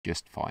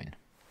just fine.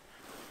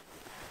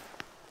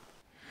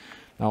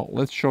 Now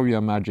let's show you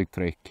a magic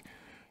trick.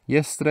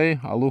 Yesterday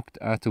I looked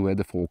at the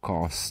weather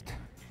forecast.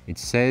 It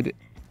said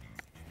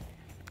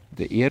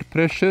the air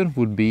pressure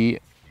would be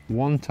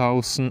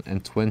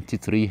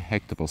 1023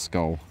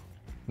 hectopascal.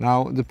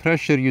 Now the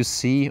pressure you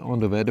see on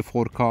the weather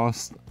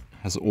forecast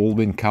has all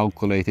been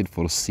calculated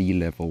for sea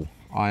level.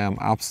 I am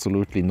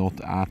absolutely not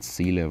at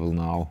sea level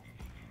now.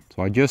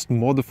 So I just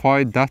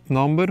modified that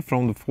number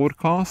from the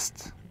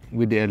forecast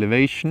with the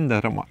elevation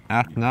that I'm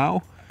at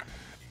now.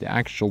 The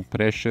actual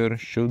pressure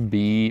should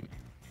be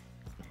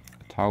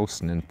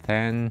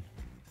 1010,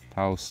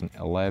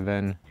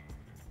 1011,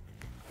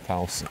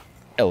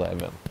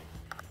 1011.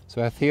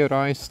 So I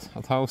theorized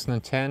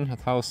 1010,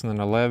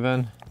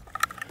 1011,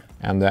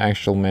 and the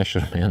actual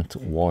measurement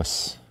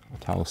was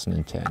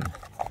 1010.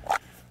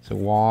 So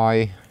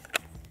why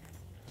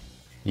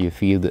do you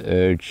feel the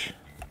urge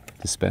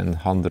to spend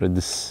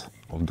hundreds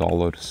of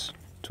dollars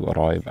to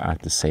arrive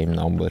at the same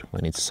number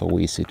when it's so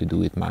easy to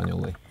do it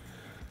manually?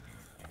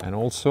 And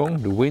also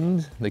the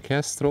wind the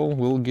Kestrel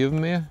will give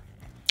me,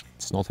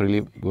 it's not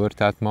really worth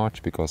that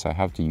much because I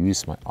have to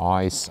use my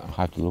eyes, I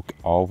have to look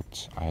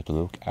out, I have to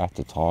look at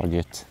the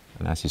target.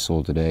 And as you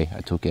saw today,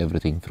 I took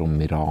everything from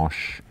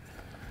Mirage.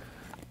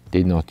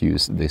 Did not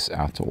use this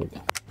at all.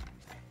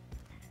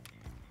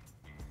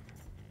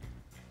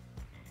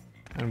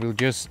 And we'll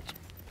just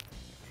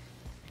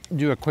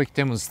do a quick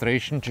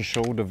demonstration to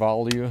show the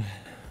value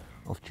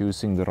of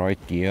choosing the right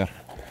gear.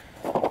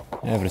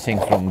 Everything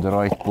from the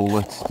right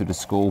bullet to the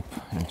scope,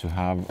 and to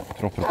have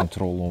proper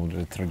control over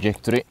the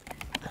trajectory.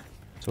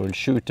 So we'll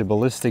shoot the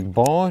ballistic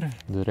bar.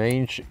 The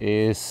range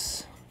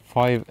is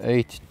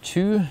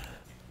 582.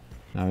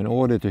 Now in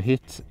order to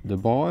hit the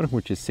bar,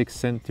 which is 6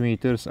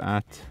 centimeters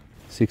at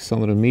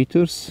 600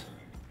 meters,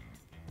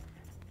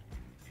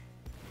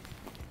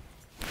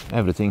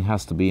 everything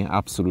has to be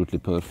absolutely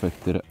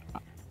perfect. There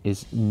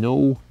is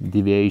no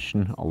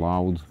deviation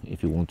allowed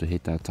if you want to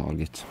hit that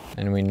target.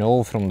 And we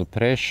know from the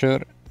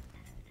pressure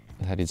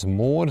that it's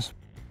more.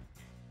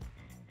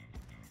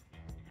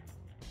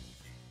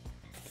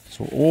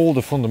 So all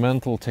the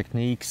fundamental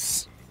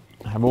techniques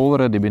have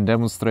already been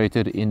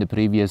demonstrated in the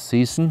previous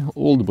season.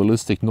 All the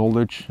ballistic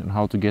knowledge and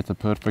how to get a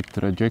perfect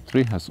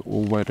trajectory has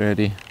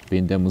already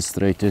been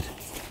demonstrated.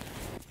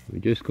 We're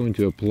just going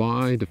to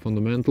apply the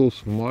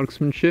fundamentals of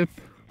marksmanship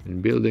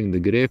and building the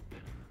grip.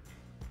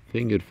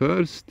 Finger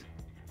first,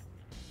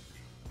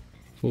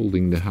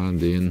 folding the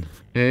hand in,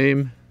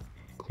 aim,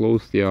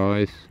 close the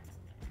eyes,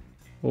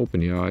 open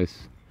the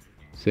eyes,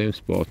 same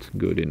spot,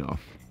 good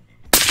enough.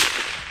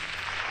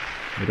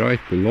 Right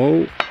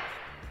below,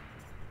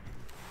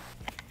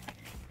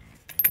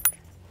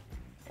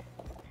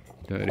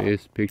 that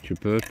is picture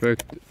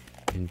perfect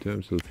in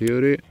terms of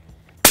theory.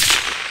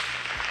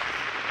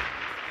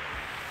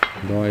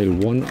 Dial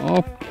one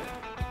up.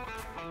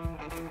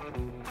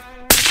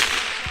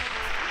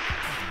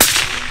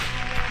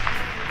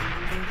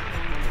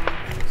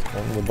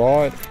 On the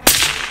bar.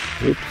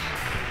 Oops.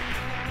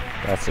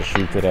 That's a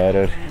shooter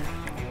error.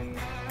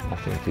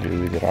 Nothing to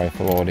do with the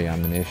rifle or the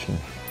ammunition.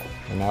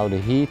 And now the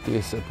heat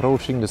is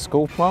approaching the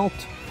scope mount,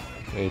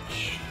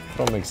 which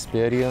from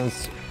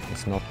experience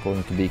is not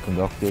going to be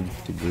conducted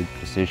to good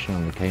precision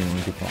on the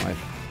K95.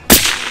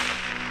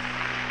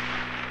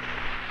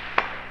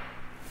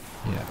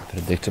 Yeah,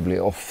 predictably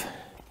off.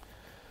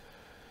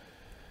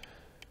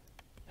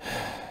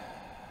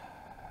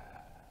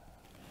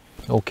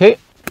 Okay.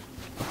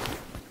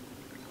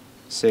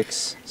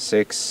 6,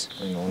 6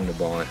 along the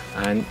bar.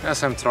 And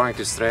as I'm trying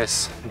to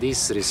stress,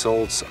 these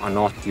results are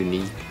not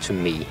unique to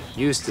me.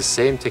 Use the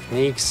same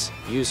techniques,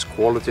 use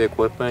quality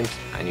equipment,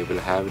 and you will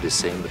have the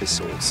same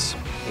results.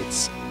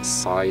 It's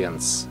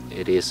science,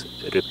 it is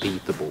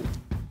repeatable.